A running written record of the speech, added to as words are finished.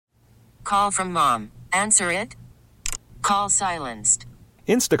Call from mom. Answer it. Call silenced.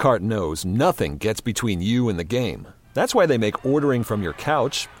 Instacart knows nothing gets between you and the game. That's why they make ordering from your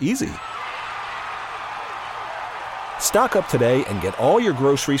couch easy. Stock up today and get all your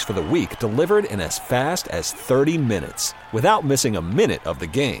groceries for the week delivered in as fast as 30 minutes without missing a minute of the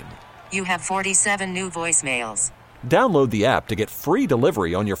game. You have 47 new voicemails. Download the app to get free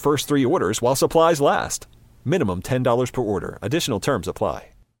delivery on your first 3 orders while supplies last. Minimum $10 per order. Additional terms apply.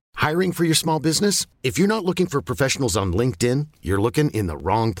 Hiring for your small business? If you're not looking for professionals on LinkedIn, you're looking in the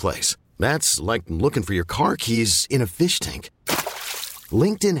wrong place. That's like looking for your car keys in a fish tank.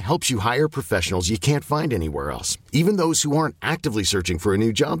 LinkedIn helps you hire professionals you can't find anywhere else, even those who aren't actively searching for a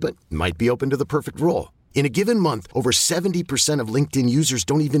new job but might be open to the perfect role. In a given month, over 70% of LinkedIn users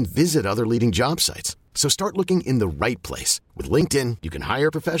don't even visit other leading job sites. So start looking in the right place. With LinkedIn, you can hire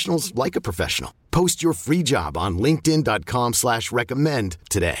professionals like a professional. Post your free job on linkedin.com/recommend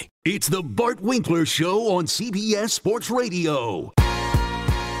today. It's the Bart Winkler Show on CBS Sports Radio.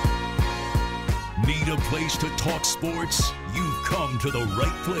 Need a place to talk sports? You've come to the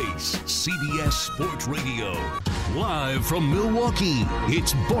right place. CBS Sports Radio. Live from Milwaukee,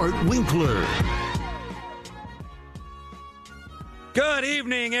 it's Bart Winkler. Good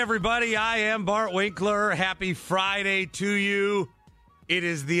evening, everybody. I am Bart Winkler. Happy Friday to you. It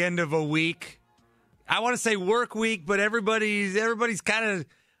is the end of a week. I want to say work week, but everybody's kind of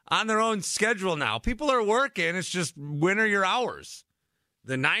on their own schedule now. People are working. It's just, when are your hours?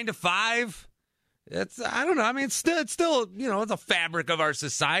 The 9 to 5? I don't know. I mean, it's still, it's a fabric of our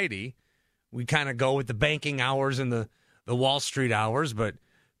society. We kind of go with the banking hours and the Wall Street hours, but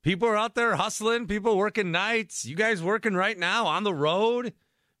people are out there hustling. People working nights. You guys working right now on the road,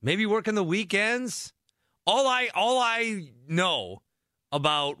 maybe working the weekends. All I know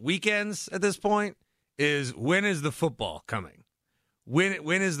about weekends at this point is, when is the football coming?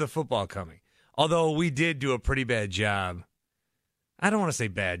 When is the football coming? Although we did do a pretty bad job. I don't want to say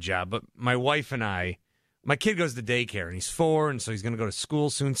bad job, but my wife and my kid goes to daycare, and he's 4, and so he's going to go to school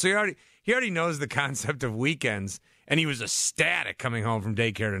soon. So he already knows the concept of weekends, and he was ecstatic coming home from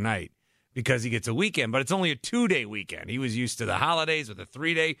daycare tonight because he gets a weekend. But it's only a 2-day weekend. He was used to the holidays with a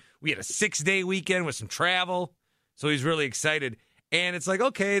 3-day. We had a 6-day weekend with some travel, so he's really excited. And it's like,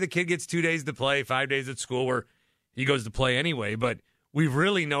 okay, the kid gets 2 days to play, 5 days at school where he goes to play anyway. But we've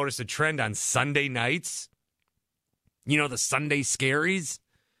really noticed a trend on Sunday nights. You know, the Sunday scaries?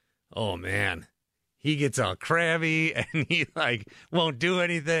 Oh, man. He gets all crabby, and he, won't do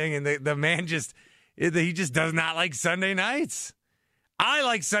anything. And the man he just does not like Sunday nights. I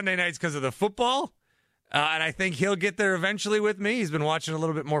like Sunday nights because of the football, and I think he'll get there eventually with me. He's been watching a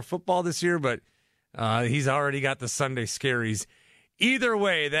little bit more football this year, but he's already got the Sunday scaries. Either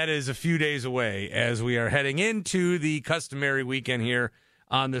way, that is a few days away as we are heading into the customary weekend here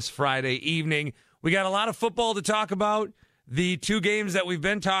on this Friday evening. We got a lot of football to talk about. The 2 games that we've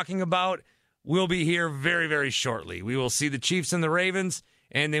been talking about will be here very, very shortly. We will see the Chiefs and the Ravens,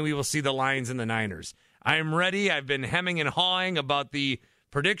 and then we will see the Lions and the Niners. I am ready. I've been hemming and hawing about the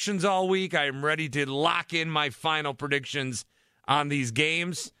predictions all week. I am ready to lock in my final predictions on these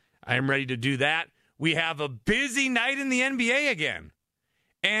games. I am ready to do that. We have a busy night in the NBA again,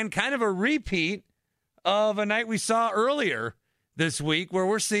 and kind of a repeat of a night we saw earlier this week where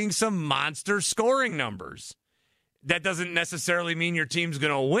we're seeing some monster scoring numbers. That doesn't necessarily mean your team's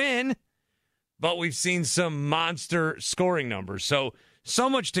going to win, but we've seen some monster scoring numbers. So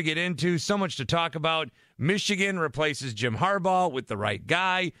much to get into, so much to talk about. Michigan replaces Jim Harbaugh with the right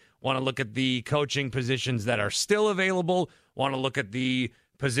guy. Want to look at the coaching positions that are still available. Want to look at the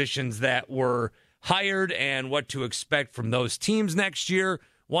positions that were hired and what to expect from those teams next year.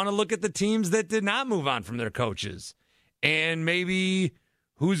 Want to look at the teams that did not move on from their coaches. And maybe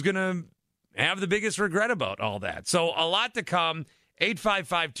who's going to have the biggest regret about all that. So a lot to come.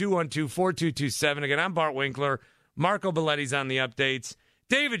 855-212-4227. Again, I'm Bart Winkler. Marco Belletti's on the updates.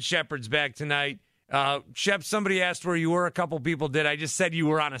 David Shepard's back tonight. Shep, somebody asked where you were. A couple people did. I just said you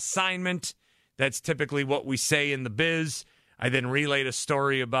were on assignment. That's typically what we say in the biz. I then relayed a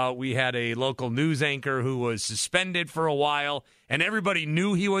story about we had a local news anchor who was suspended for a while, and everybody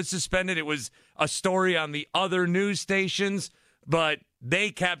knew he was suspended. It was a story on the other news stations, but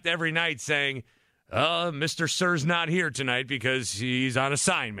they kept every night saying, Mr. Sir's not here tonight because he's on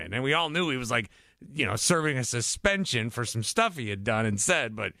assignment. And we all knew he was serving a suspension for some stuff he had done and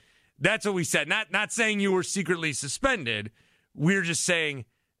said, but that's what we said. Not saying you were secretly suspended. We're just saying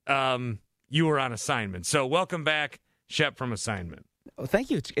you were on assignment. So welcome back, Shep from assignment. Oh, thank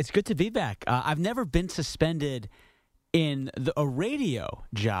you. It's good to be back. I've never been suspended in a radio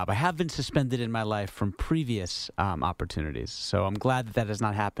job. I have been suspended in my life from previous opportunities, so I'm glad that has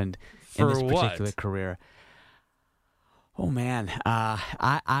not happened in this what? particular career. Oh man,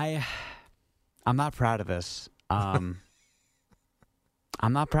 I'm not proud of this.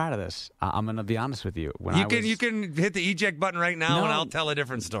 I'm not proud of this. I'm going to be honest with you. You can hit the eject button right now, and I'll tell a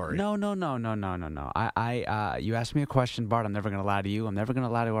different story. No. You asked me a question, Bart. I'm never going to lie to you. I'm never going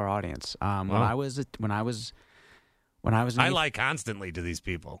to lie to our audience. When I was I lie constantly to these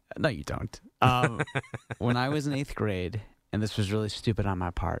people. No, you don't. When I was in 8th grade, and this was really stupid on my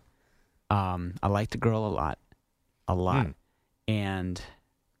part, I liked a girl a lot, and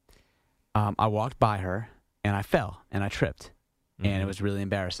I walked by her, and I fell, and I tripped. And it was really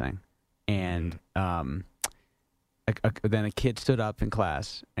embarrassing. And then a kid stood up in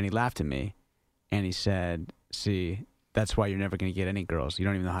class, and he laughed at me, and he said, "See, that's why you're never going to get any girls. You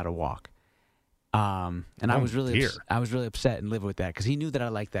don't even know how to walk." And I was really upset and lived with that because he knew that I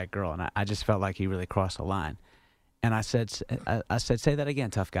liked that girl, and I just felt like he really crossed the line. And I said, "Say that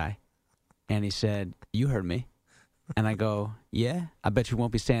again, tough guy." And he said, "You heard me." And I go, "Yeah, I bet you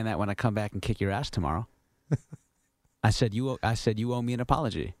won't be saying that when I come back and kick your ass tomorrow." I said you owe me an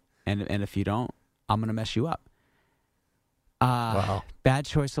apology, and if you don't, I'm gonna mess you up. Wow. Bad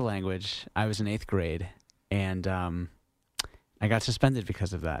choice of language. I was in 8th grade, and I got suspended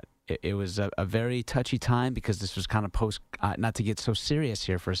because of that. It was a very touchy time because this was kind of post. Not to get so serious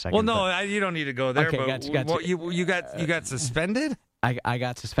here for a second. Well, no, you don't need to go there. Okay, but gotcha. You got suspended? I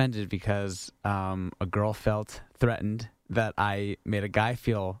got suspended because a girl felt threatened that I made a guy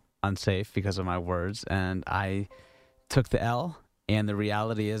feel unsafe because of my words, and I took the L, and the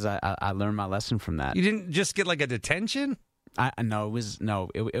reality is I learned my lesson from that. You didn't just get like a detention?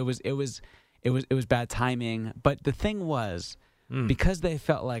 It was bad timing. But the thing was, because they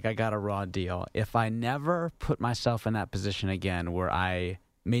felt like I got a raw deal, if I never put myself in that position again where I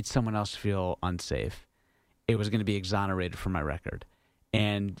made someone else feel unsafe, it was going to be exonerated from my record.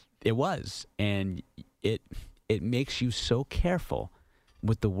 And it was. And it makes you so careful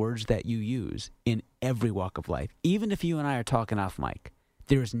with the words that you use in every walk of life. Even if you and I are talking off mic,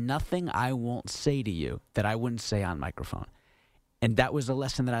 there is nothing I won't say to you that I wouldn't say on microphone. And that was a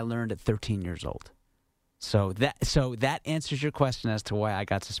lesson that I learned at 13 years old. So that answers your question as to why I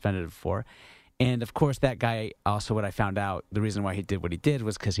got suspended for. And, of course, that guy also, what I found out, the reason why he did what he did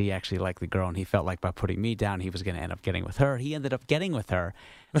was because he actually liked the girl, and he felt like by putting me down, he was going to end up getting with her. He ended up getting with her.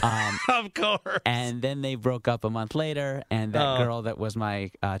 Of course. And then they broke up a month later, and that girl that was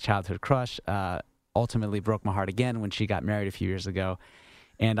my childhood crush ultimately broke my heart again when she got married a few years ago.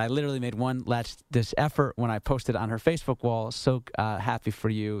 And I literally made one last effort when I posted on her Facebook wall, "So happy for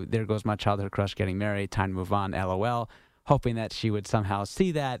you. There goes my childhood crush getting married. Time to move on, LOL." Hoping that she would somehow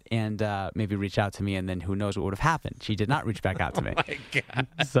see that and maybe reach out to me, and then who knows what would have happened. She did not reach back out to me. Oh, my God.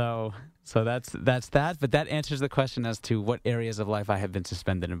 So that's that. But that answers the question as to what areas of life I have been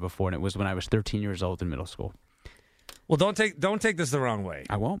suspended in before, and it was when I was 13 years old in middle school. Well, don't take this the wrong way.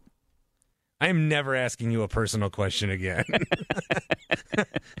 I won't. I am never asking you a personal question again.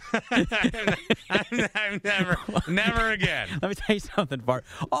 I'm never again. Let me tell you something, Bart.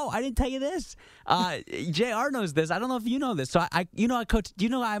 Oh, I didn't tell you this. JR knows this. I don't know if you know this. So I coach. Do you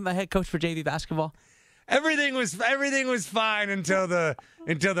know I'm a head coach for JV basketball? Everything was fine until the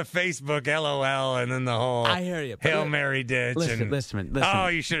Facebook LOL and then the whole I hear you. Hail Mary ditch. Listen. Oh,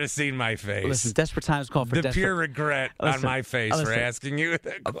 you should have seen my face. Listen, desperate times call for the pure regret on my face for asking you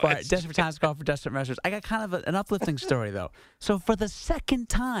that question. Right, desperate times call for desperate measures. I got kind of an uplifting story though. So for the second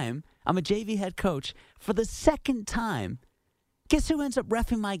time, I'm a JV head coach. For the second time, guess who ends up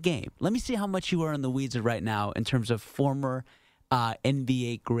reffing my game? Let me see how much you are in the weeds right now in terms of former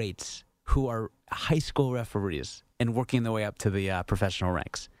NBA greats who are high school referees and working their way up to the professional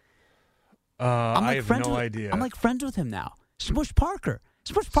ranks. I have no idea. I'm like friends with him now. Smush Parker.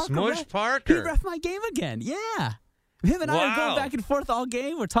 Smush Parker. He reffed my game again. Yeah. Him and I are going back and forth all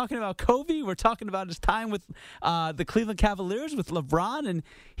game. We're talking about Kobe. We're talking about his time with the Cleveland Cavaliers with LeBron, and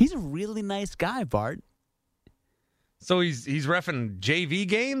he's a really nice guy, Bart. So he's reffing JV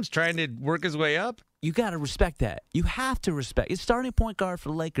games, trying to work his way up? You got to respect that. You have to respect. He's starting point guard for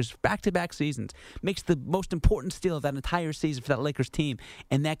the Lakers back-to-back seasons. Makes the most important steal of that entire season for that Lakers team.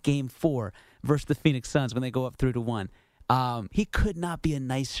 And that Game 4 versus the Phoenix Suns when they go up 3-1. He could not be a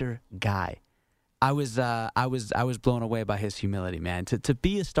nicer guy. I was blown away by his humility, man. To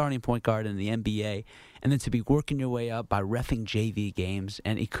be a starting point guard in the NBA and then to be working your way up by reffing JV games,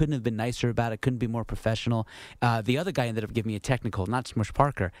 and he couldn't have been nicer about it, couldn't be more professional. The other guy ended up giving me a technical, not Smush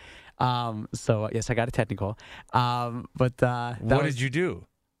Parker. So, yes, I got a technical. What did you do?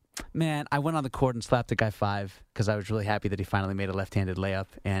 Man, I went on the court and slapped a guy 5 because I was really happy that he finally made a left-handed layup,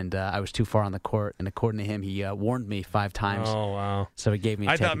 and I was too far on the court. And according to him, he warned me 5 times. Oh, wow. So he gave me a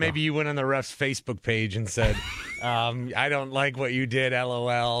I technical. thought maybe you went on the ref's Facebook page and said, I don't like what you did,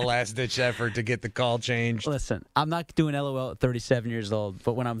 LOL, last-ditch effort to get the call changed. Listen, I'm not doing LOL at 37 years old,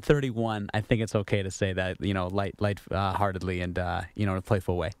 but when I'm 31, I think it's okay to say that, light-heartedly and, in a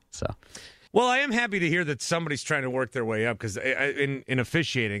playful way. So. Well, I am happy to hear that somebody's trying to work their way up because in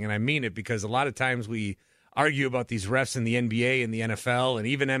officiating, and I mean it because a lot of times we argue about these refs in the NBA and the NFL and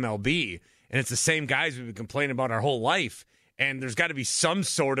even MLB, and it's the same guys we've been complaining about our whole life. And there's got to be some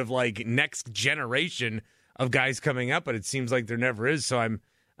sort of next generation of guys coming up, but it seems like there never is. So I'm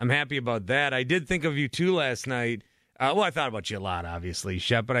happy about that. I did think of you too last night. I thought about you a lot, obviously,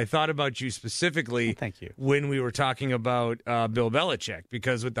 Shep, but I thought about you specifically. Thank you. When we were talking about Bill Belichick,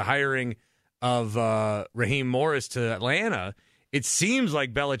 because with the hiring of Raheem Morris to Atlanta, it seems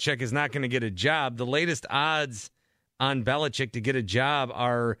like Belichick is not going to get a job. The latest odds on Belichick to get a job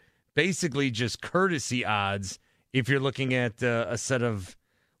are basically just courtesy odds. If you're looking at a set of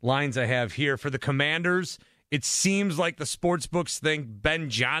lines I have here for the Commanders, it seems like the sports books think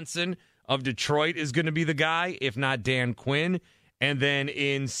Ben Johnson of Detroit is going to be the guy, if not Dan Quinn. And then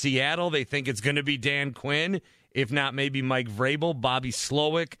in Seattle, they think it's going to be Dan Quinn, if not maybe Mike Vrabel, Bobby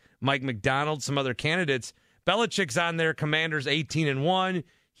Slowick, Mike McDonald, some other candidates. Belichick's on there, Commanders 18-1.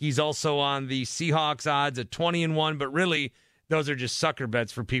 He's also on the Seahawks odds at 20-1, but really those are just sucker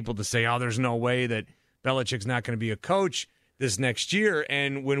bets for people to say, oh, there's no way that Belichick's not going to be a coach this next year.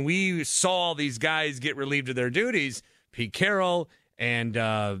 And when we saw all these guys get relieved of their duties, Pete Carroll and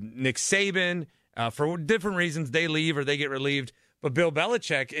Nick Saban, for different reasons, they leave or they get relieved. But Bill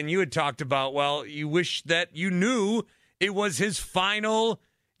Belichick, and you had talked about, well, you wish that you knew it was his final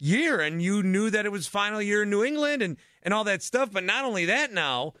year, and you knew that it was final year in New England and all that stuff. But not only that,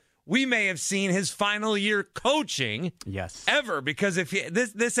 now we may have seen his final year coaching ever, because if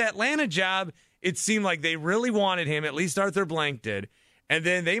this Atlanta job, it seemed like they really wanted him, at least Arthur Blank did, and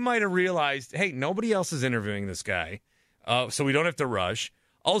then they might have realized, hey, nobody else is interviewing this guy, so we don't have to rush.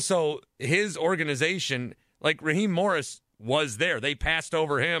 Also, his organization, like Raheem Morris, was there. They passed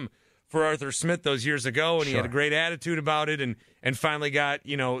over him for Arthur Smith those years ago, and he had a great attitude about it and finally got,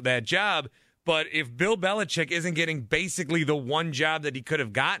 that job. But if Bill Belichick isn't getting basically the one job that he could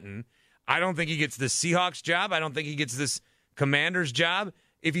have gotten, I don't think he gets the Seahawks job. I don't think he gets this Commanders job.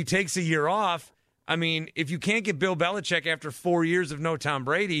 If he takes a year off, I mean, if you can't get Bill Belichick after 4 years of no Tom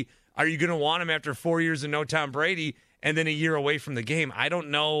Brady, are you going to want him after 4 years of no Tom Brady and then a year away from the game? I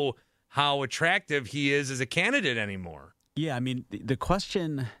don't know how attractive he is as a candidate anymore. Yeah, I mean, the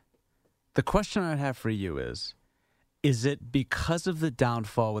question I have for you is it because of the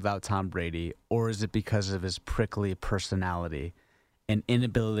downfall without Tom Brady, or is it because of his prickly personality and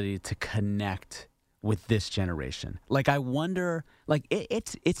inability to connect with this generation? I wonder,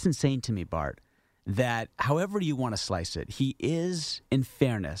 it's insane to me, Bart, that however you want to slice it, he is, in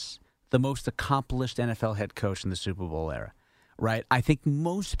fairness, the most accomplished NFL head coach in the Super Bowl era. Right? I think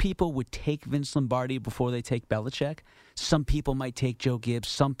most people would take Vince Lombardi before they take Belichick. Some people might take Joe Gibbs.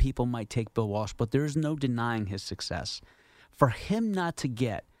 Some people might take Bill Walsh. But there's no denying his success. For him not to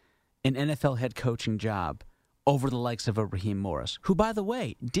get an NFL head coaching job over the likes of a Raheem Morris, who, by the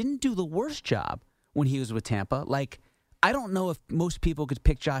way, didn't do the worst job when he was with Tampa. I don't know if most people could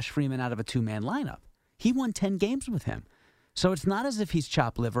pick Josh Freeman out of a two-man lineup. He won 10 games with him. So it's not as if he's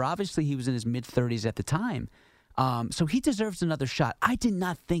chopped liver. Obviously, he was in his mid-30s at the time. So he deserves another shot. I did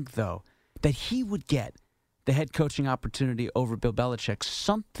not think, though, that he would get the head coaching opportunity over Bill Belichick.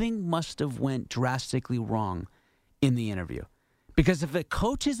 Something must have went drastically wrong in the interview. Because if a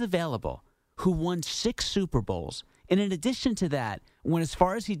coach is available who won 6 Super Bowls, and in addition to that, went as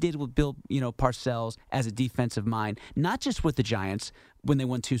far as he did with Bill, Parcells as a defensive mind, not just with the Giants when they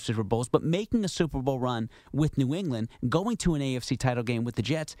won 2 Super Bowls, but making a Super Bowl run with New England, going to an AFC title game with the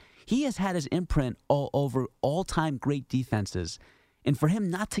Jets, he has had his imprint all over all-time great defenses. And for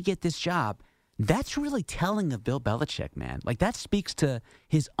him not to get this job, that's really telling of Bill Belichick, man. That speaks to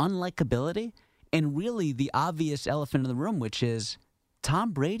his unlikability and really the obvious elephant in the room, which is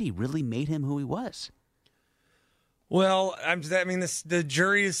Tom Brady really made him who he was. Well, the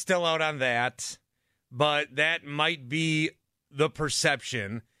jury is still out on that, but that might be the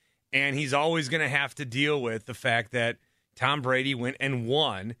perception, and he's always going to have to deal with the fact that Tom Brady went and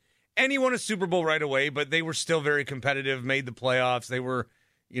won, and he won a Super Bowl right away, but they were still very competitive, made the playoffs. They were,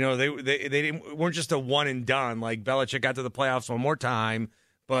 they weren't just a one and done. Like Belichick got to the playoffs one more time,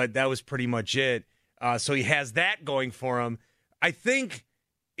 but that was pretty much it. So he has that going for him. I think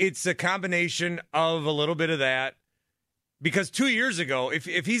it's a combination of a little bit of that. Because 2 years ago, if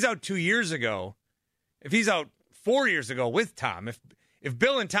he's out 2 years ago, if he's out 4 years ago with Tom, if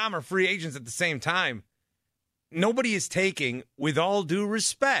Bill and Tom are free agents at the same time, nobody is taking, with all due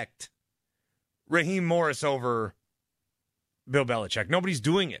respect, Raheem Morris over Bill Belichick. Nobody's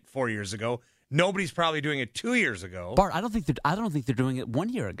doing it 4 years ago. Nobody's probably doing it 2 years ago. Bart, I don't think they're doing it 1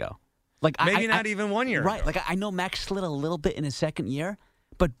 year ago. Like maybe not even 1 year right, ago. Like I know Max slid a little bit in his second year,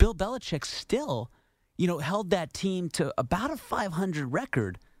 but Bill Belichick still, held that team to about a 500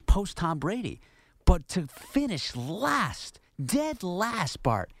 record post Tom Brady. But to finish last, dead last,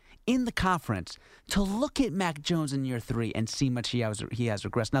 Bart, in the conference, to look at Mac Jones in year 3 and see much he has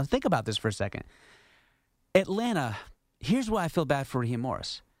regressed. Now think about this for a second. Atlanta, here's why I feel bad for Raheem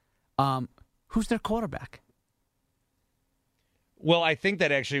Morris. Who's their quarterback? Well, I think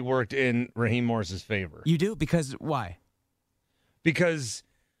that actually worked in Raheem Morris's favor. You do? Because why? Because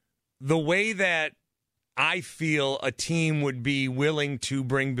the way that I feel a team would be willing to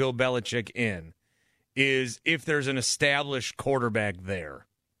bring Bill Belichick in is if there's an established quarterback there.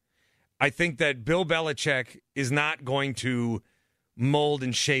 I think that Bill Belichick is not going to mold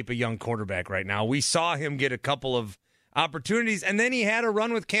and shape a young quarterback right now. We saw him get a couple of opportunities, and then he had a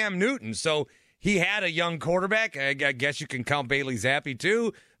run with Cam Newton. So he had a young quarterback. I guess you can count Bailey Zappi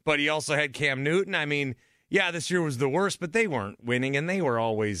too, but he also had Cam Newton. I mean, yeah, this year was the worst, but they weren't winning, and they were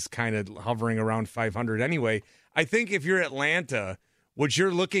always kind of hovering around 500 anyway. I think if you're Atlanta, what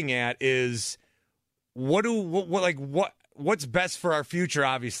you're looking at is what's best for our future.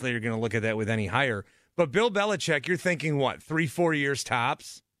 Obviously, you're going to look at that with any hire. But Bill Belichick, you're thinking, 3-4 years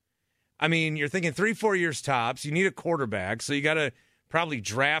tops? I mean, you're thinking 3-4 years tops. You need a quarterback, so you got to probably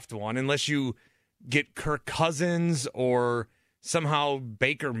draft one unless you get Kirk Cousins or somehow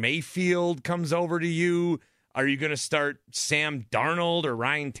Baker Mayfield comes over to you. Are you going to start Sam Darnold or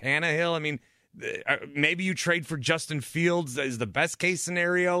Ryan Tannehill? I mean, maybe you trade for Justin Fields as the best case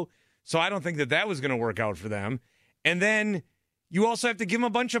scenario. So I don't think that was going to work out for them. And then you also have to give them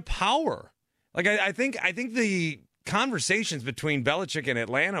a bunch of power. Like I think the conversations between Belichick and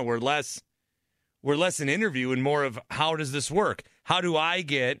Atlanta were less an interview and more of how does this work? How do I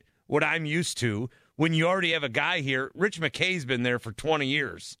get what I'm used to when you already have a guy here? Rich McKay's been there for 20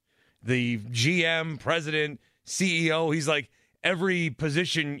 years. The GM, president, CEO, he's like every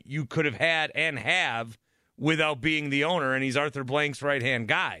position you could have had and have without being the owner, and he's Arthur Blank's right-hand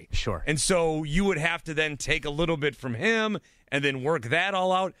guy. Sure. And so you would have to then take a little bit from him and then work that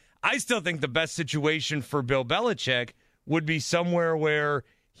all out. I still think the best situation for Bill Belichick would be somewhere where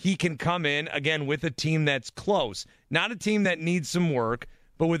he can come in, again, with a team that's close. Not a team that needs some work,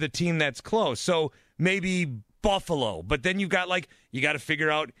 but with a team that's close. So maybe Buffalo, but then you got to figure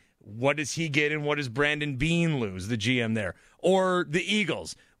out what does he get and what does Brandon Beane lose, the GM there? Or the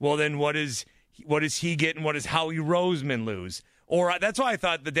Eagles. Well, then what does he get and what does Howie Roseman lose? Or that's why I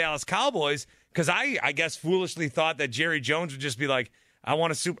thought the Dallas Cowboys, because I guess foolishly thought that Jerry Jones would just be like, I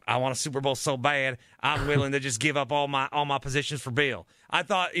want a Super Bowl so bad, I'm willing to just give up all my positions for Bill. I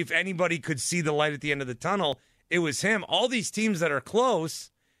thought if anybody could see the light at the end of the tunnel, it was him. All these teams that are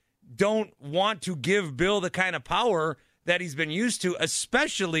close don't want to give Bill the kind of power that he's been used to,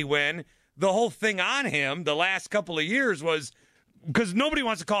 especially when the whole thing on him the last couple of years was because nobody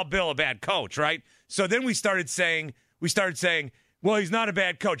wants to call Bill a bad coach, right? So then we started saying, well, he's not a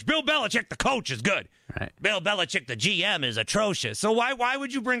bad coach. Bill Belichick, the coach, is good. Right. Bill Belichick, the GM, is atrocious. So why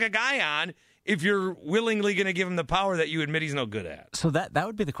would you bring a guy on if you're willingly going to give him the power that you admit he's no good at? So that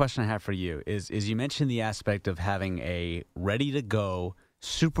would be the question I have for you is you mentioned the aspect of having a ready-to-go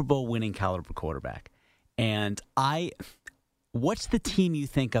Super Bowl winning caliber quarterback. And what's the team you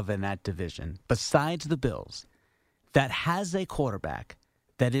think of in that division, besides the Bills, that has a quarterback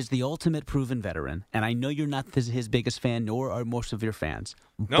that is the ultimate proven veteran? And I know you're not his biggest fan, nor are most of your fans.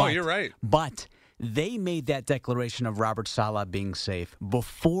 No, you're right. But they made that declaration of Robert Saleh being safe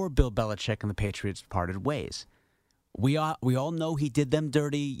before Bill Belichick and the Patriots parted ways. We all know he did them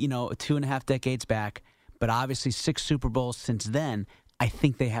dirty, 2.5 decades back, but obviously 6 Super Bowls since then. I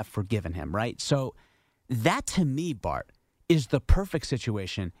think they have forgiven him, right? So that, to me, Bart, is the perfect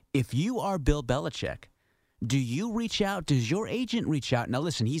situation. If you are Bill Belichick, do you reach out? Does your agent reach out? Now,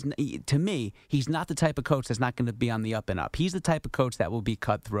 listen, to me, he's not the type of coach that's not going to be on the up and up. He's the type of coach that will be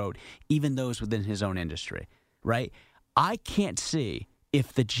cutthroat, even those within his own industry, right? I can't see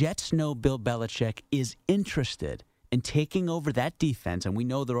if the Jets know Bill Belichick is interested in taking over that defense, and we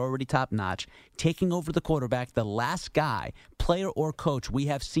know they're already top-notch, taking over the quarterback. The last guy, player or coach, we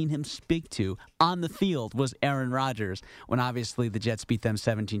have seen him speak to on the field was Aaron Rodgers, when obviously the Jets beat them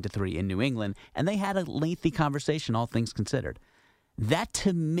 17-3 in New England, and they had a lengthy conversation, all things considered. That,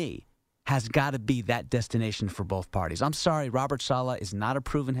 to me, has got to be that destination for both parties. I'm sorry, Robert Saleh is not a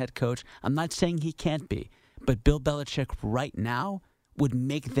proven head coach. I'm not saying he can't be. But Bill Belichick right now would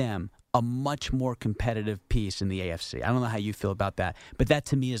make them a much more competitive piece in the AFC. I don't know how you feel about that, but that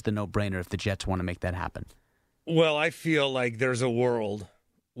to me is the no-brainer if the Jets want to make that happen. Well, I feel like there's a world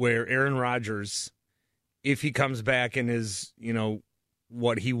where Aaron Rodgers, if he comes back and is,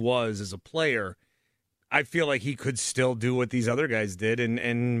 what he was as a player, I feel like he could still do what these other guys did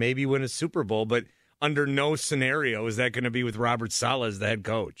and maybe win a Super Bowl, but under no scenario is that going to be with Robert Saleh as the head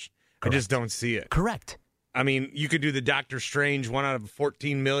coach. Correct. I just don't see it. Correct. I mean, you could do the Doctor Strange 1 out of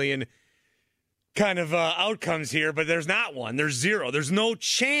 14 million kind of outcomes here, but there's not one. There's zero. There's no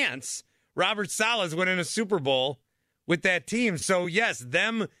chance Robert Saleh is winning a Super Bowl with that team. So, yes,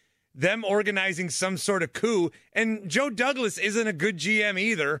 them organizing some sort of coup. And Joe Douglas isn't a good GM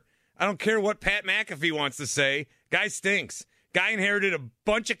either. I don't care what Pat McAfee wants to say. Guy stinks. Guy inherited a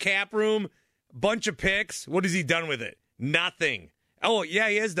bunch of cap room, bunch of picks. What has he done with it? Nothing. Oh, yeah,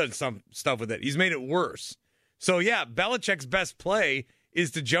 he has done some stuff with it. He's made it worse. So, yeah, Belichick's best play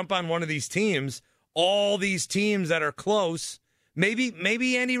is to jump on one of these teams, all these teams that are close.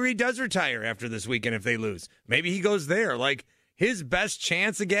 Maybe Andy Reid does retire after this weekend if they lose. Maybe he goes there. Like, his best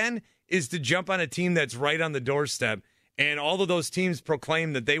chance again is to jump on a team that's right on the doorstep. And all of those teams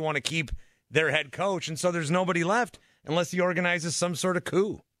proclaim that they want to keep their head coach. And so there's nobody left unless he organizes some sort of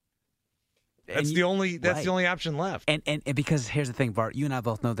coup. That's the only option left. And because here's the thing, Bart, you and I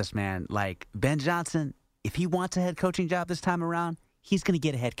both know this, man. Like, Ben Johnson, if he wants a head coaching job this time around, he's going to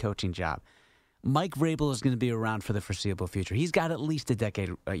get a head coaching job. Mike Vrabel is going to be around for the foreseeable future. He's got at least a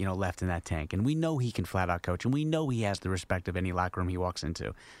decade, left in that tank, and we know he can flat out coach, and we know he has the respect of any locker room he walks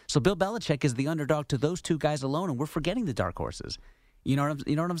into. So Bill Belichick is the underdog to those two guys alone, and we're forgetting the dark horses. You know what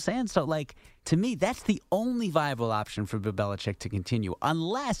I'm saying? So, like, to me, that's the only viable option for Bill Belichick to continue,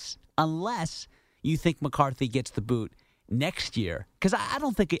 unless you think McCarthy gets the boot next year. Because I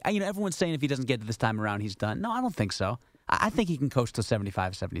don't think everyone's saying if he doesn't get it this time around, he's done. No, I don't think so. I think he can coach till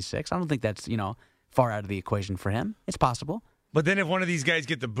 75, 76. I don't think that's, far out of the equation for him. It's possible. But then if one of these guys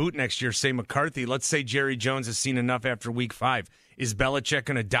get the boot next year, say McCarthy, let's say Jerry Jones has seen enough after week 5. Is Belichick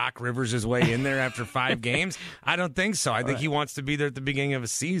going to Doc Rivers his way in there after 5 games? I don't think so. I think he wants to be there at the beginning of a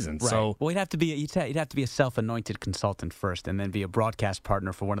season. Right. So, well, you'd have to be a self-anointed consultant first, and then be a broadcast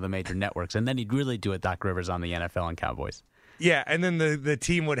partner for one of the major networks, and then he'd really do a Doc Rivers on the NFL and Cowboys. Yeah, and then the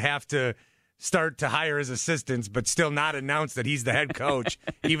team would have to start to hire his assistants, but still not announce that he's the head coach,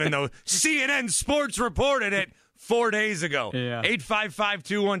 even though CNN Sports reported it 4 days ago. Yeah.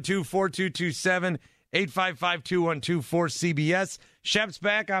 855-212-4227, 855-212-4CBS. Shep's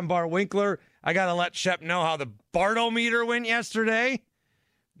back. I'm Bart Winkler. I got to let Shep know how the Bartometer went yesterday.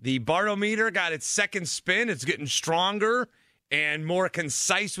 The Bartometer got its second spin. It's getting stronger and more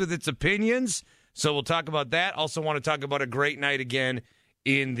concise with its opinions. So we'll talk about that. Also want to talk about a great night again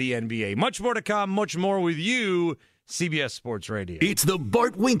in the NBA. Much more to come, much more with you, CBS Sports Radio. It's the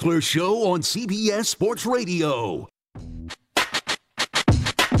Bart Winkler Show on CBS Sports Radio.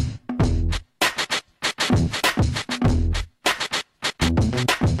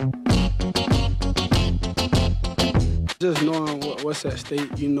 Just knowing what's at stake,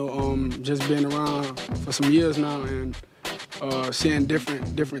 just being around for some years now and seeing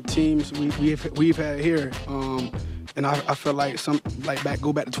different teams we've had here. And I feel like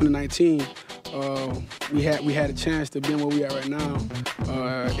go back to 2019, we had a chance to be where we are right now,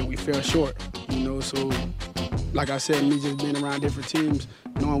 and we fell short. So like I said, me just being around different teams,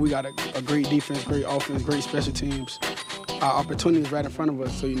 knowing we got a great defense, great offense, great special teams, our opportunity is right in front of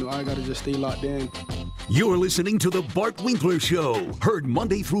us. So I got to just stay locked in. You're listening to the Bart Winkler Show, heard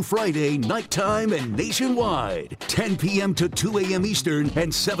Monday through Friday, nighttime and nationwide, 10 p.m. to 2 a.m. Eastern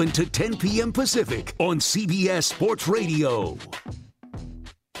and 7 to 10 p.m. Pacific on CBS Sports Radio.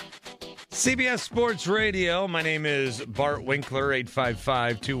 CBS Sports Radio. My name is Bart Winkler,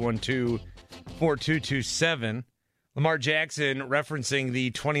 855-212-4227. Lamar Jackson referencing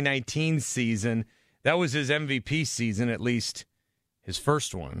the 2019 season. That was his MVP season, at least his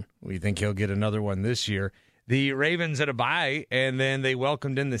first one. We think he'll get another one this year. The Ravens had a bye, and then they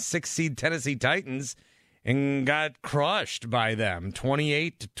welcomed in the 6th-seed Tennessee Titans and got crushed by them,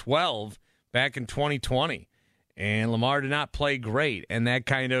 28-12 back in 2020. And Lamar did not play great, and that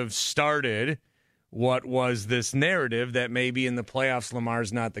kind of started what was this narrative that maybe in the playoffs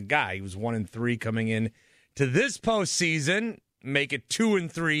Lamar's not the guy. He was 1-3 coming in to this postseason, make it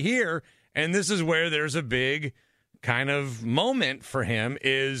 2-3 here, and this is where there's a big kind of moment for him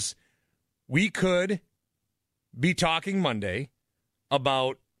is we could be talking Monday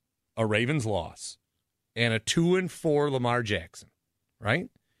about a Ravens loss and a 2-4 Lamar Jackson, right?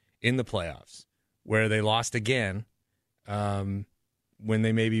 in the playoffs where they lost again when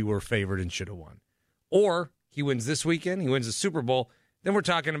they maybe were favored and should have won. Or he wins this weekend, he wins the Super Bowl. Then we're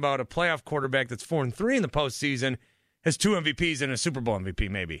talking about a playoff quarterback that's 4-3 in the postseason, has 2 MVPs and a Super Bowl MVP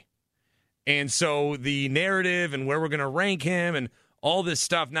maybe. And so the narrative and where we're going to rank him and all this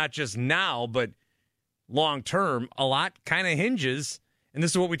stuff, not just now, but long term, a lot kind of hinges. And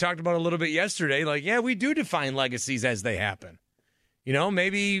this is what we talked about a little bit yesterday. Like, yeah, we do define legacies as they happen. You know,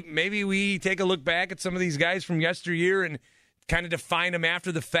 maybe we take a look back at some of these guys from yesteryear and kind of define them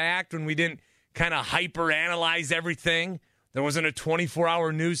after the fact when we didn't kind of hyper-analyze everything. There wasn't a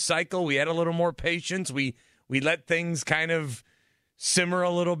 24-hour news cycle. We had a little more patience. We let things kind of simmer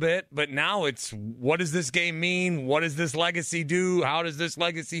a little bit. But now it's, what does this game mean? What does this legacy do? How does this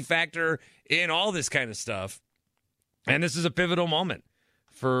legacy factor in? All this kind of stuff. And this is a pivotal moment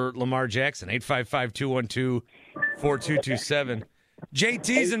for Lamar Jackson. 855-212-4227.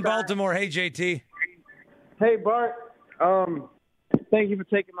 JT's in Baltimore. Hey, JT. Hey, Bart. Thank you for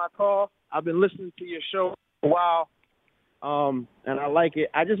taking my call. I've been listening to your show for a while, and I like it.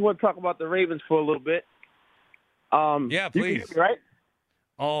 I just want to talk about the Ravens for a little bit. Yeah, please. You can hear me, right?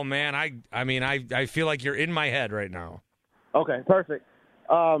 Oh, man, I feel like you're in my head right now. Okay, perfect.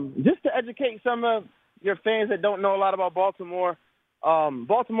 Just to educate some of your fans that don't know a lot about Baltimore,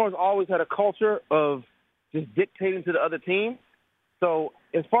 Baltimore's always had a culture of just dictating to the other team. So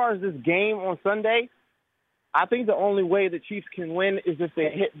as far as this game on Sunday, I think the only way the Chiefs can win is if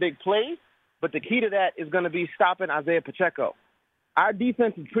they hit big plays, but the key to that is going to be stopping Isaiah Pacheco. Our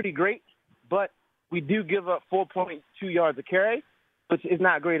defense is pretty great, but we do give up 4.2 yards a carry, which is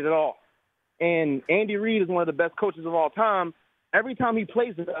not great at all. And Andy Reid is one of the best coaches of all time. Every time he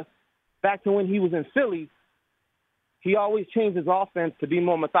plays with us, back to when he was in Philly, he always changed his offense to be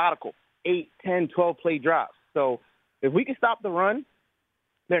more methodical, 8, 10, 12-play drives. So if we can stop the run,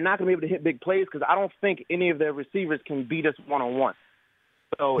 they're not going to be able to hit big plays because I don't think any of their receivers can beat us one-on-one.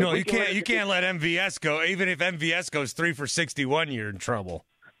 So no, you can't let MVS go. Even if MVS goes 3 for 61, you're in trouble.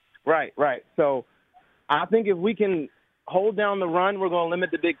 Right. So I think if we can hold down the run, we're going to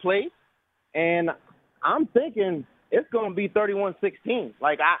limit the big plays. And I'm thinking it's going to be 31-16.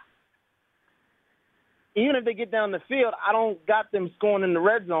 Even if they get down the field, I don't got them scoring in the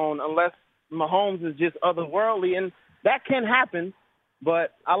red zone unless Mahomes is just otherworldly. And that can happen,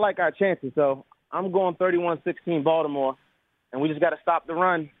 but I like our chances. So I'm going 31-16 Baltimore, and we just got to stop the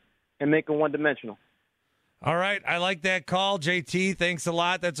run and make it one-dimensional. All right, I like that call, JT. Thanks a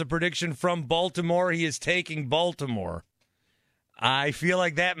lot. That's a prediction from Baltimore. He is taking Baltimore. I feel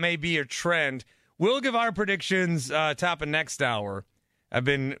like that may be a trend. We'll give our predictions top of next hour. I've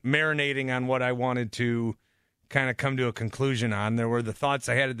been marinating on what I wanted to kind of come to a conclusion on. There were the thoughts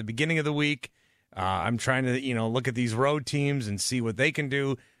I had at the beginning of the week. I'm trying to, look at these road teams and see what they can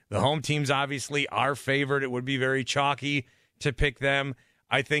do. The home teams, obviously, are favored. It would be very chalky to pick them.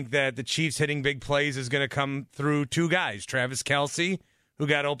 I think that the Chiefs hitting big plays is going to come through 2 guys, Travis Kelce, who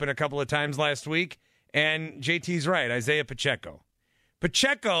got open a couple of times last week, and JT's right, Isaiah Pacheco.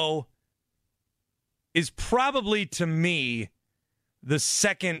 Pacheco is probably, to me, the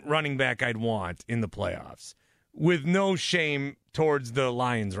second running back I'd want in the playoffs, with no shame towards the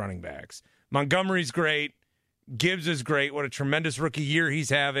Lions running backs. Montgomery's great. Gibbs is great. What a tremendous rookie year he's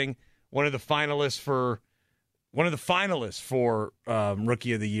having. One of the finalists for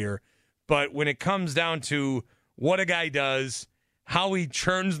Rookie of the Year. But when it comes down to what a guy does, how he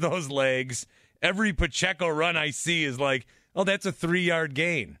churns those legs, every Pacheco run I see is like, oh, that's a 3-yard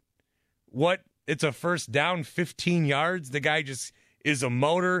gain. What? It's a first down, 15 yards. The guy just is a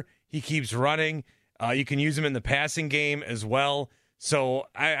motor. He keeps running. You can use him in the passing game as well. So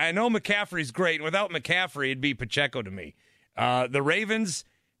I know McCaffrey's great. And without McCaffrey, it'd be Pacheco to me. The Ravens,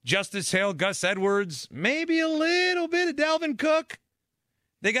 Justice Hill, Gus Edwards, maybe a little bit of Dalvin Cook.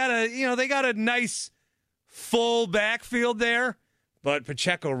 They got a nice full backfield there, but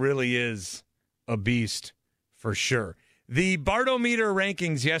Pacheco really is a beast for sure. The Bartometer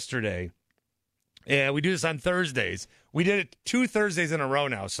rankings yesterday. Yeah, we do this on Thursdays. We did it 2 Thursdays in a row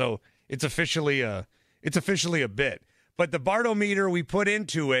now, so it's officially a bit. But the Bartometer, we put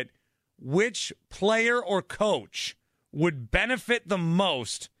into it which player or coach would benefit the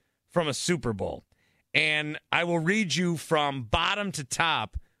most from a Super Bowl. And I will read you from bottom to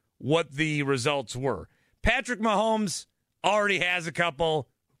top what the results were. Patrick Mahomes already has a couple.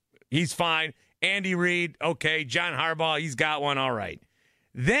 He's fine. Andy Reid, okay. John Harbaugh, he's got one, all right.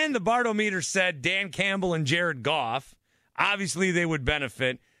 Then the Bartometer said Dan Campbell and Jared Goff. Obviously, they would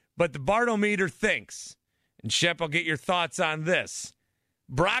benefit. But the Bartometer thinks, and Shep, I'll get your thoughts on this.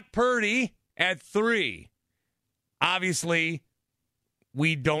 Brock Purdy at 3. Obviously,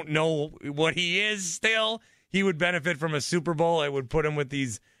 we don't know what he is still. He would benefit from a Super Bowl. It would put him with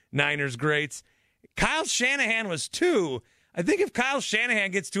these Niners greats. Kyle Shanahan was 2. I think if Kyle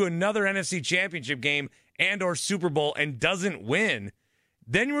Shanahan gets to another NFC Championship game and or Super Bowl and doesn't win,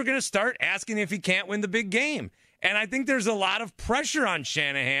 then we're going to start asking if he can't win the big game. And I think there's a lot of pressure on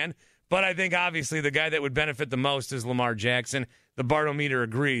Shanahan, but I think obviously the guy that would benefit the most is Lamar Jackson. The Bartometer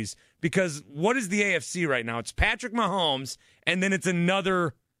agrees. Because what is the AFC right now? It's Patrick Mahomes, and then it's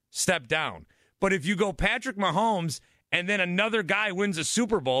another step down. But if you go Patrick Mahomes and then another guy wins a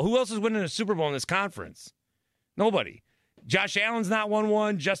Super Bowl, who else is winning a Super Bowl in this conference? Nobody. Josh Allen's not won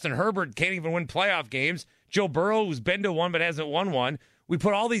one. Justin Herbert can't even win playoff games. Joe Burrow, who's been to one but hasn't won one. We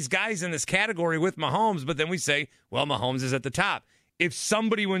put all these guys in this category with Mahomes, but then we say, well, Mahomes is at the top. If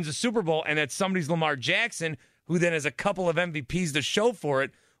somebody wins a Super Bowl and that somebody's Lamar Jackson, who then has a couple of MVPs to show for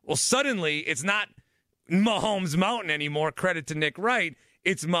it, well, suddenly it's not Mahomes Mountain anymore, credit to Nick Wright.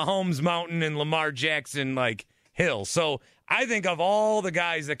 It's Mahomes Mountain and Lamar Jackson, hill. So I think of all the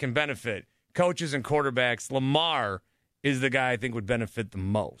guys that can benefit, coaches and quarterbacks, Lamar is the guy I think would benefit the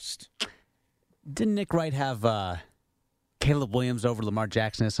most. Didn't Nick Wright have Caleb Williams over Lamar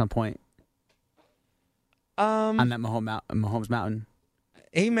Jackson at some point? On that Mahomes Mountain?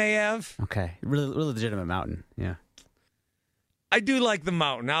 He may have. Okay. Really legitimate mountain, yeah. I do like the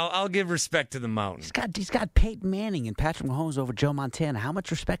mountain. I'll give respect to the mountain. He's got Peyton Manning and Patrick Mahomes over Joe Montana. How much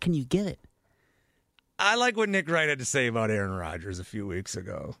respect can you give it? I like what Nick Wright had to say about Aaron Rodgers a few weeks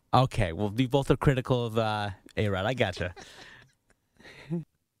ago. Okay, well, we both are critical of A-Rod. I gotcha.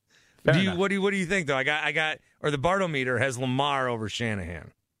 What do you think though? The Bartometer has Lamar over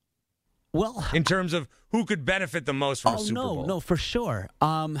Shanahan. Well, in terms of who could benefit the most from a Super Bowl. No, for sure.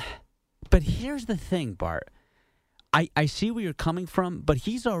 But here's the thing, Bart. I see where you're coming from, but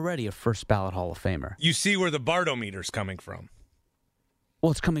he's already a first ballot Hall of Famer. You see where the Bartometer's coming from.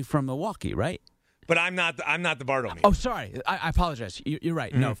 Well, it's coming from Milwaukee, right? But I'm not the Bartometer. Oh, sorry. I apologize. You're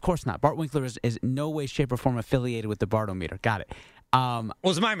right. Mm-hmm. No, of course not. Bart Winkler is in no way, shape, or form affiliated with the Bartometer. Got it. Well,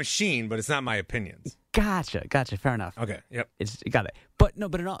 it's my machine, but it's not my opinions. Gotcha. Fair enough. Okay. Yep. Got it. But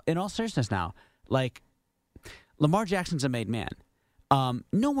in all seriousness now, Lamar Jackson's a made man.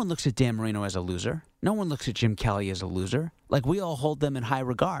 No one looks at Dan Marino as a loser. No one looks at Jim Kelly as a loser. We all hold them in high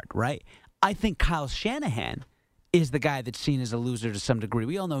regard, right? I think Kyle Shanahan is the guy that's seen as a loser to some degree.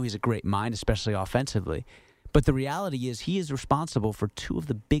 We all know he's a great mind, especially offensively. But the reality is he is responsible for 2 of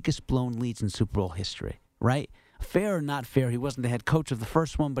the biggest blown leads in Super Bowl history, right? Fair or not fair, he wasn't the head coach of the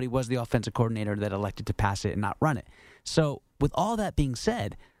first one, but he was the offensive coordinator that elected to pass it and not run it. So with all that being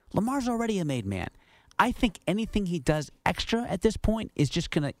said, Lamar's already a made man. I think anything he does extra at this point is just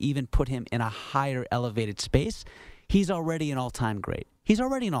going to even put him in a higher elevated space. He's already an all-time great.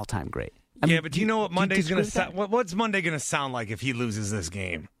 But do you know what Monday's going to sound? What's Monday going to sound like if he loses this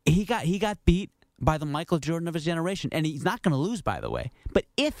game? He got beat by the Michael Jordan of his generation, and he's not going to lose, by the way. But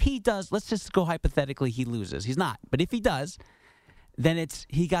if he does, let's just go hypothetically, he loses. He's not, but if he does, then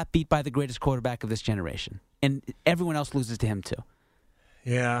he got beat by the greatest quarterback of this generation, and everyone else loses to him too.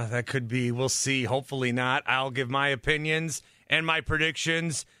 Yeah, that could be. We'll see. Hopefully not. I'll give my opinions and my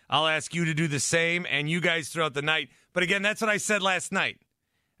predictions. I'll ask you to do the same, and you guys throughout the night. But again, that's what I said last night.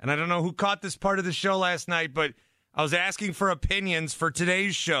 And I don't know who caught this part of the show last night, but I was asking for opinions for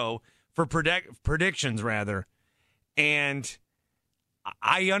today's show, for predictions, rather. And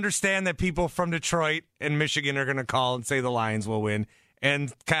I understand that people from Detroit and Michigan are going to call and say the Lions will win,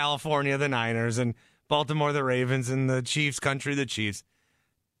 and California, the Niners, and Baltimore, the Ravens, and the Chiefs country, the Chiefs.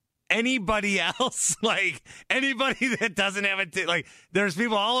 Anybody else, anybody that doesn't have there's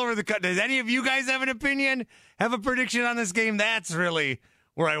people all over the country. Does any of you guys have an opinion, have a prediction on this game? That's really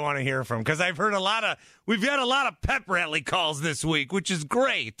where I want to hear from, because I've heard we've got a lot of pep rally calls this week, which is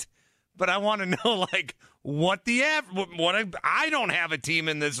great, but I want to know, I don't have a team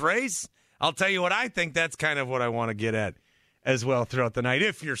in this race. I'll tell you what I think. That's kind of what I want to get at as well throughout the night,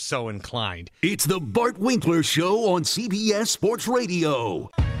 if you're so inclined. It's the Bart Winkler Show on CBS Sports Radio.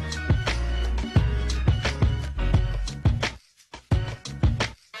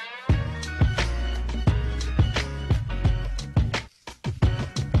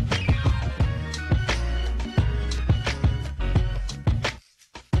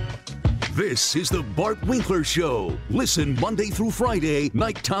 This is the Bart Winkler Show. Listen Monday through Friday,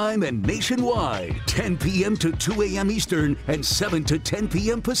 nighttime and nationwide. 10 p.m. to 2 a.m. Eastern and 7 to 10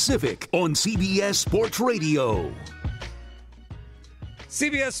 p.m. Pacific on CBS Sports Radio.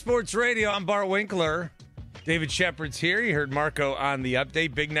 CBS Sports Radio, I'm Bart Winkler. David Shepard's here. You heard Marco on the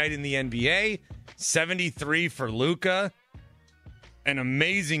update. Big night in the NBA. 73 for Luka. An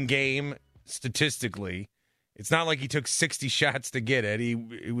amazing game statistically. It's not like he took 60 shots to get it. He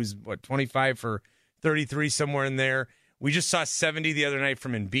was, 25 for 33, somewhere in there. We just saw 70 the other night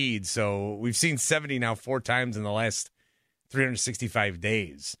from Embiid, so we've seen 70 now 4 times in the last 365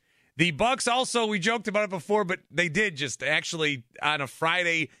 days. The Bucks also, we joked about it before, but they did just actually on a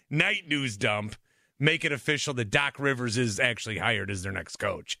Friday night news dump make it official that Doc Rivers is actually hired as their next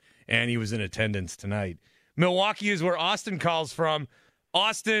coach, and he was in attendance tonight. Milwaukee is where Austin calls from.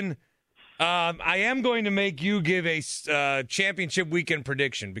 Austin, I am going to make you give a championship weekend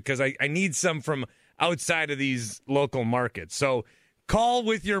prediction because I need some from outside of these local markets. So call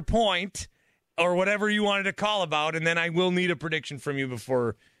with your point or whatever you wanted to call about, and then I will need a prediction from you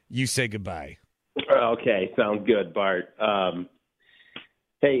before you say goodbye. Okay, sounds good, Bart.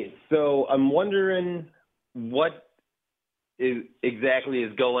 Hey, so I'm wondering what exactly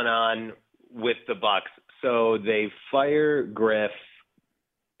is going on with the Bucks. So they fire Griff,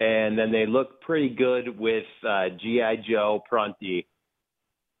 and then they look pretty good with G.I. Joe Prunty.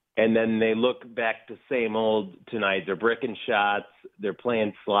 And then they look back to same old tonight. They're bricking shots. They're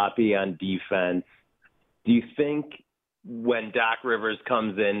playing sloppy on defense. Do you think when Doc Rivers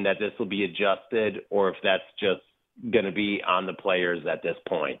comes in that this will be adjusted, or if that's just going to be on the players at this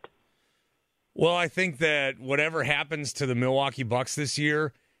point? Well, I think that whatever happens to the Milwaukee Bucks this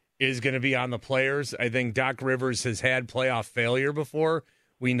year is going to be on the players. I think Doc Rivers has had playoff failure before.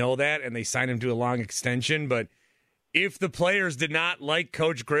 We know that, and they signed him to a long extension, but if the players did not like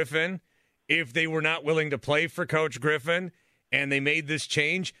Coach Griffin, if they were not willing to play for Coach Griffin, and they made this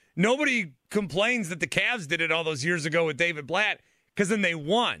change, nobody complains that the Cavs did it all those years ago with David Blatt, because then they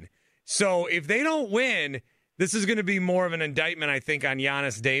won. So if they don't win, this is going to be more of an indictment, I think, on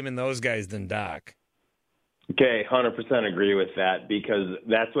Giannis, Dame, and those guys than Doc. Okay, 100% agree with that, because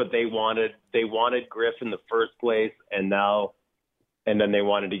that's what they wanted. They wanted Griff in the first place, and then they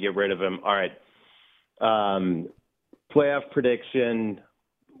wanted to get rid of him. All right. Playoff prediction,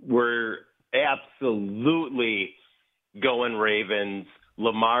 we're absolutely going Ravens.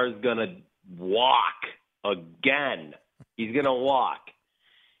 Lamar's going to walk again. He's going to walk,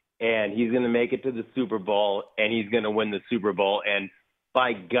 and he's going to make it to the Super Bowl, and he's going to win the Super Bowl. And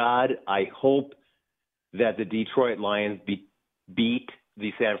by God, I hope that the Detroit Lions beat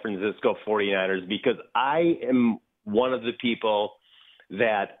the San Francisco 49ers, because I am one of the people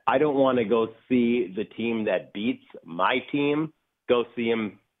that I don't want to go see the team that beats my team, go see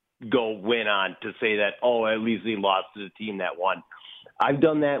him go win on to say that, oh, at least he lost to the team that won. I've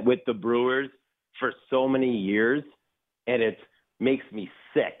done that with the Brewers for so many years, and it makes me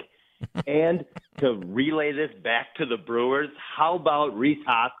sick. And to relay this back to the Brewers, how about Reese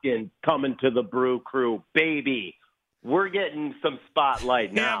Hoskins coming to the Brew Crew? Baby, we're getting some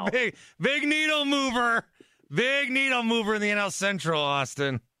spotlight now. Yeah, big needle mover. Big needle mover in the NL Central,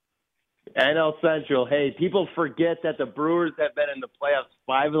 Austin. NL Central. Hey, people forget that the Brewers have been in the playoffs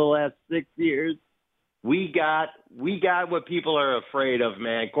 5 of the last 6 years. We got what people are afraid of,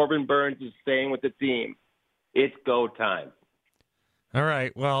 man. Corbin Burns is staying with the team. It's go time. All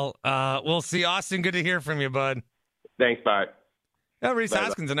right. Well, we'll see. Austin, good to hear from you, bud. Thanks, Bart. Yeah, Reese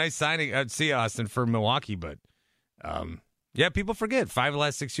Hoskins, a nice signing. I'd see Austin for Milwaukee, but yeah, people forget. 5 of the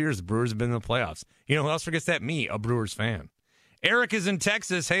last 6 years, the Brewers have been in the playoffs. You know who else forgets that? Me, a Brewers fan. Eric is in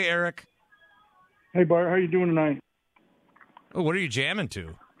Texas. Hey, Eric. Hey, Bart. How you doing tonight? Oh, what are you jamming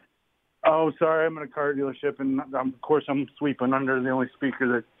to? Oh, sorry. I'm in a car dealership, and of course I'm sweeping under the only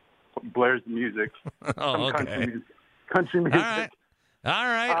speaker that blares the music. Oh, okay. Country music. All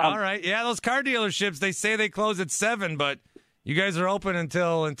right. Yeah, those car dealerships, they say they close at 7, but you guys are open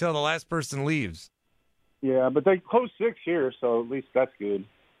until the last person leaves. Yeah, but they close 6 here, so at least that's good.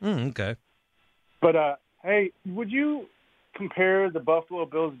 Okay. But, hey, would you compare the Buffalo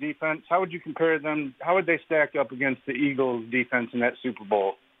Bills defense? How would you compare them? How would they stack up against the Eagles defense in that Super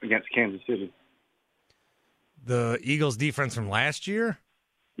Bowl against Kansas City? The Eagles defense from last year?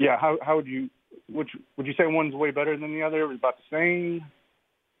 Yeah, how would you would you say one's way better than the other? About the same?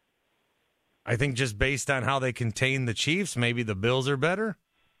 I think just based on how they contain the Chiefs, maybe the Bills are better.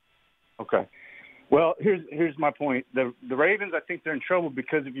 Okay. Well, here's my point. The Ravens, I think they're in trouble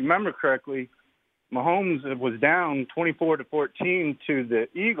because if you remember correctly, Mahomes was down 24-14 to the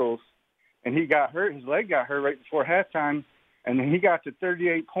Eagles, and he got hurt. His leg got hurt right before halftime, and then he got to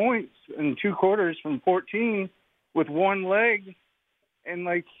 38 points in 2 quarters from 14 with one leg. And,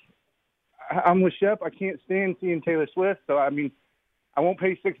 like, I'm with Shep. I can't stand seeing Taylor Swift. So, I mean, I won't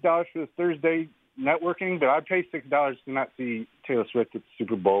pay $6 for the Thursday networking, but I'd pay $6 to not see Taylor Swift at the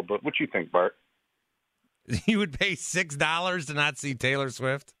Super Bowl. But what you think, Bart? You would pay $6 to not see Taylor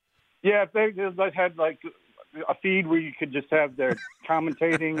Swift? Yeah, if they had like a feed where you could just have their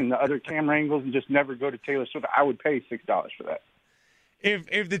commentating and the other camera angles and just never go to Taylor Swift, I would pay $6 for that.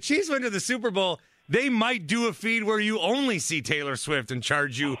 If the Chiefs went to the Super Bowl, they might do a feed where you only see Taylor Swift and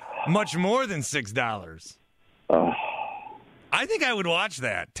charge you much more than $6. I think I would watch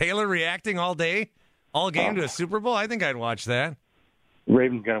that. Taylor reacting all day, all game to a Super Bowl. I think I'd watch that.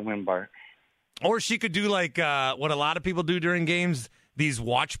 Ravens gonna win, Bart. Or she could do like what a lot of people do during games, these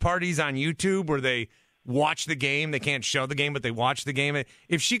watch parties on YouTube where they watch the game. They can't show the game, but they watch the game.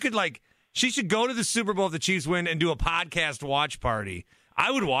 If she could, like, she should go to the Super Bowl if the Chiefs win and do a podcast watch party.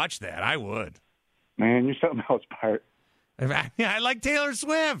 I would watch that. I would. Man, you're something else, Bart. I like Taylor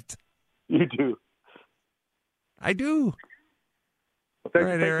Swift. You do. I do. Well,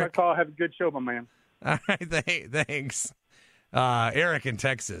 thanks for taking my call. Have a good show, my man. All right, thanks. Eric in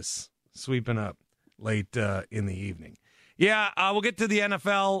Texas, sweeping up late in the evening. Yeah, we'll get to the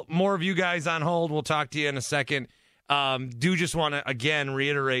NFL. More of you guys on hold. We'll talk to you in a second. Do just want to, again,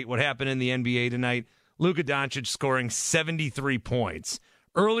 reiterate what happened in the NBA tonight. Luka Doncic scoring 73 points.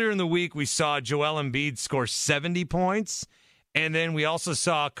 Earlier in the week, we saw Joel Embiid score 70 points, and then we also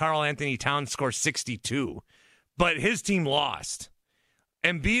saw Karl Anthony Towns score 62. But his team lost.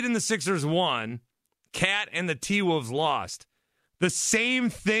 Embiid and the Sixers won. Cat and the T-Wolves lost. The same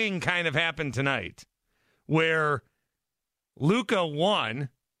thing kind of happened tonight, where Luka won.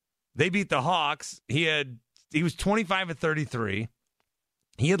 They beat the Hawks. He was 25 of 33.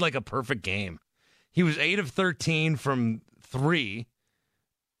 He had like a perfect game. He was 8 of 13 from 3.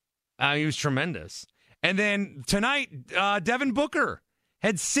 He was tremendous. And then tonight, Devin Booker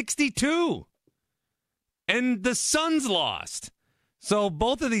had 62. And the Suns lost. So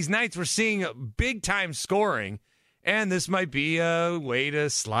both of these nights we're seeing big-time scoring. And this might be a way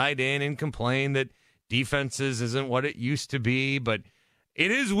to slide in and complain that defenses isn't what it used to be. But it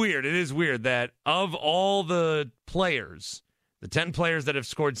is weird. It is weird that of all the players, the 10 players that have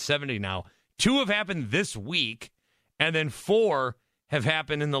scored 70 now, 2 have happened this week, and then 4 have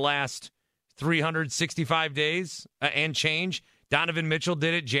happened in the last 365 days and change. Donovan Mitchell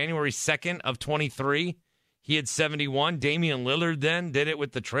did it January 2nd of 23. He had 71. Damian Lillard then did it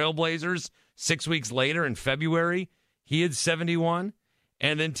with the Trailblazers 6 weeks later in February. He had 71.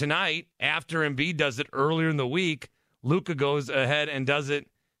 And then tonight, after Embiid does it earlier in the week, Luka goes ahead and does it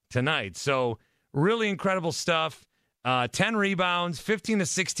tonight. So really incredible stuff. 10 rebounds, 15 to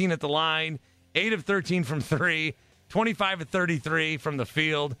 16 at the line, 8 of 13 from 3, 25 of 33 from the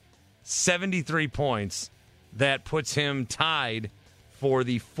field, 73 points. That puts him tied for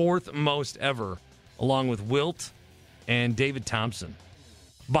the 4th most ever, along with Wilt and David Thompson.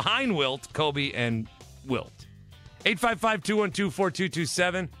 Behind Wilt, Kobe and Wilt.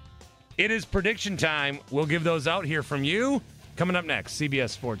 855-212-4227. It is prediction time. We'll give those out here from you. Coming up next, CBS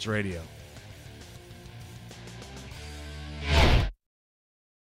Sports Radio.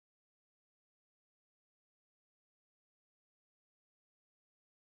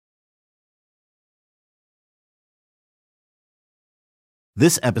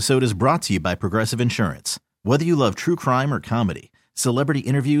 This episode is brought to you by Progressive Insurance. Whether you love true crime or comedy, celebrity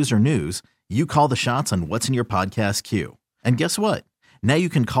interviews or news, you call the shots on what's in your podcast queue. And guess what? Now you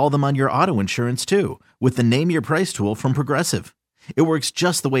can call them on your auto insurance too with the Name Your Price tool from Progressive. It works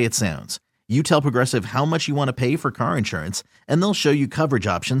just the way it sounds. You tell Progressive how much you want to pay for car insurance, and they'll show you coverage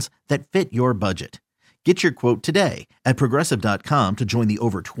options that fit your budget. Get your quote today at Progressive.com to join the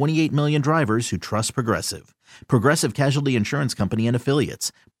over 28 million drivers who trust Progressive. Progressive Casualty Insurance Company and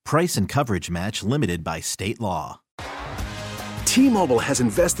Affiliates. Price and coverage match limited by state law. T-Mobile has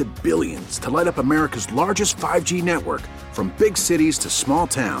invested billions to light up America's largest 5G network, from big cities to small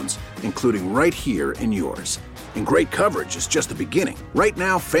towns, including right here in yours. And great coverage is just the beginning. Right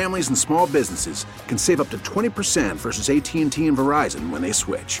now, families and small businesses can save up to 20% versus AT&T and Verizon when they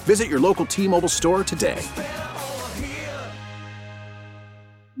switch. Visit your local T-Mobile store today.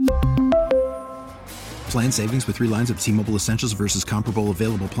 Plan savings with 3 lines of T-Mobile Essentials versus comparable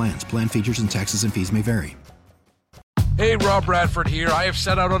available plans. Plan features and taxes and fees may vary. Hey, Rob Bradford here. I have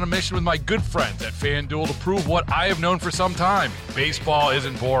set out on a mission with my good friends at FanDuel to prove what I have known for some time. Baseball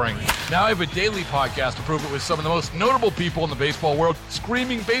isn't boring. Now I have a daily podcast to prove it with some of the most notable people in the baseball world,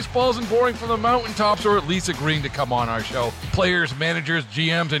 screaming baseball isn't boring from the mountaintops, or at least agreeing to come on our show. Players, managers,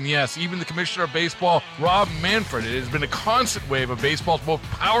 GMs, and yes, even the commissioner of baseball, Rob Manfred. It has been a constant wave of baseball's most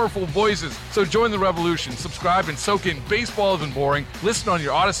powerful voices. So join the revolution. Subscribe and soak in Baseball Isn't Boring. Listen on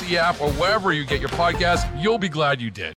your Odyssey app or wherever you get your podcasts. You'll be glad you did.